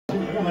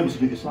maybe to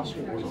do this last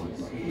one, wasn't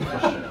it?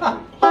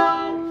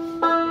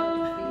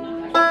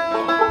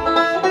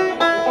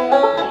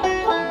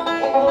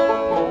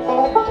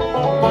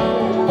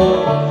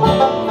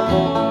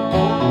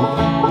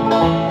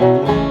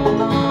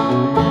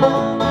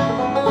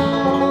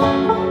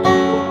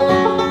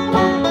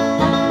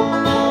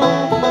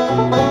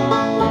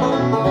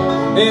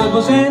 It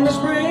was in the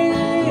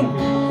spring,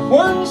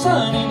 one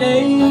sunny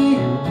day,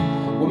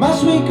 when my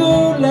sweet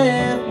girl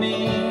left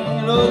me.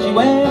 Lord, she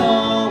went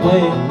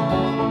away.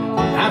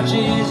 Now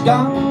she's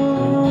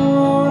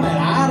gone, and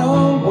I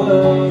don't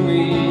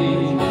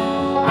worry.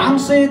 I'm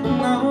sitting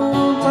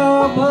on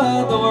top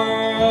of the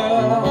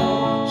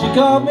world. She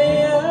called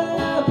me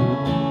up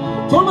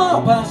from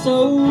El Paso,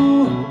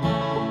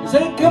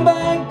 said, "Come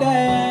back,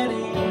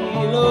 Daddy,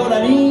 Lord,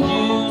 I need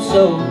you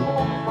so."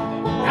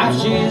 Now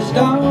she's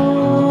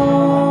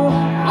gone,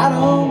 I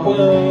don't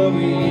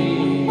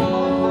worry.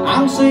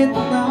 I'm sitting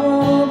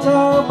on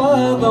top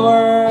of the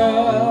world.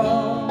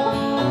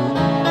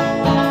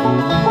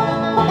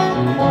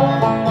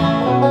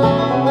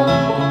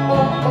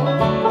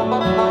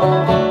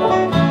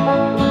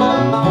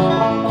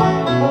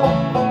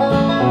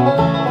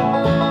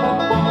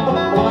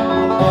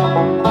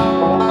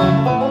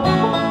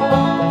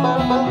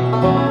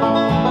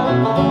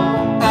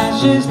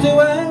 Ashes to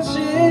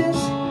ashes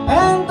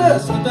and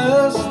dust to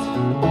dust.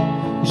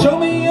 Show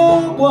me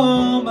a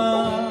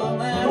woman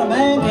that a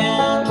man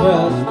can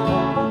trust.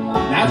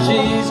 Now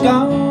she's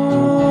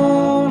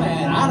gone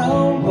and I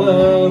don't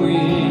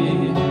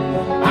worry.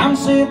 I'm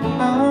sitting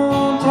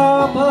on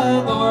top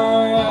of the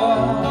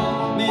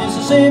world.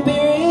 Mississippi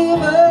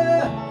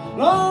River,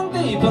 long,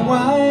 deep and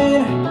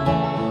wide.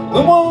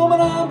 The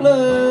woman I'm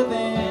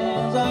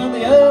loving's on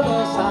the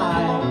other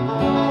side.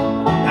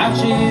 Now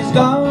she's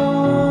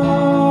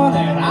gone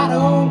and I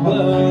don't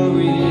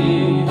worry.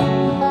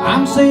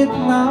 I'm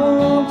sitting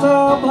on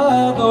top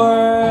of the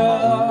world.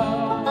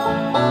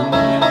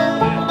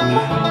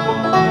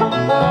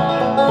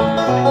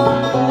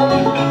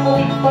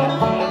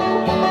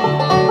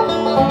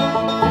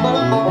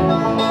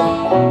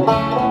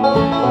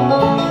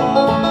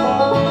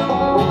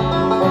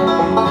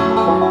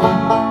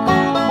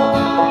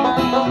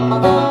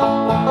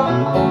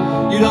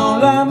 You don't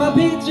like my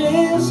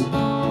peaches,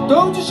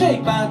 don't you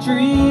shake my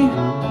tree.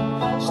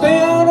 Stay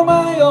out of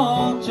my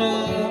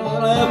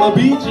orchard, let my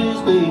peaches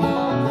be.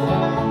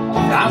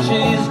 Now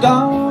she's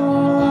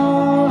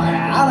gone,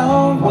 and I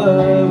don't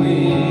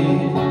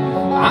worry.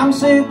 I'm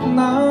sitting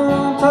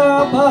on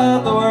top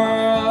of the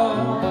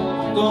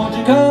world. Don't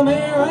you come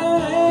here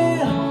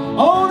and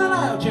holding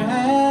out your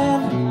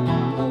hand.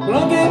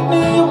 Look at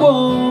me, a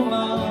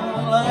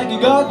woman, like you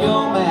got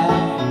your man.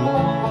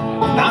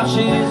 Now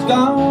she's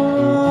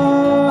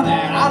gone,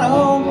 and I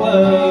don't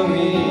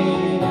worry.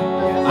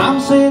 I'm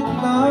sitting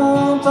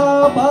on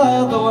top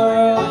of the world.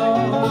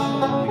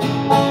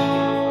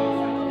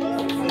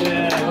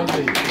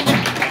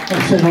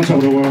 Sitting on top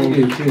of the world.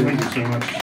 Thank you so much.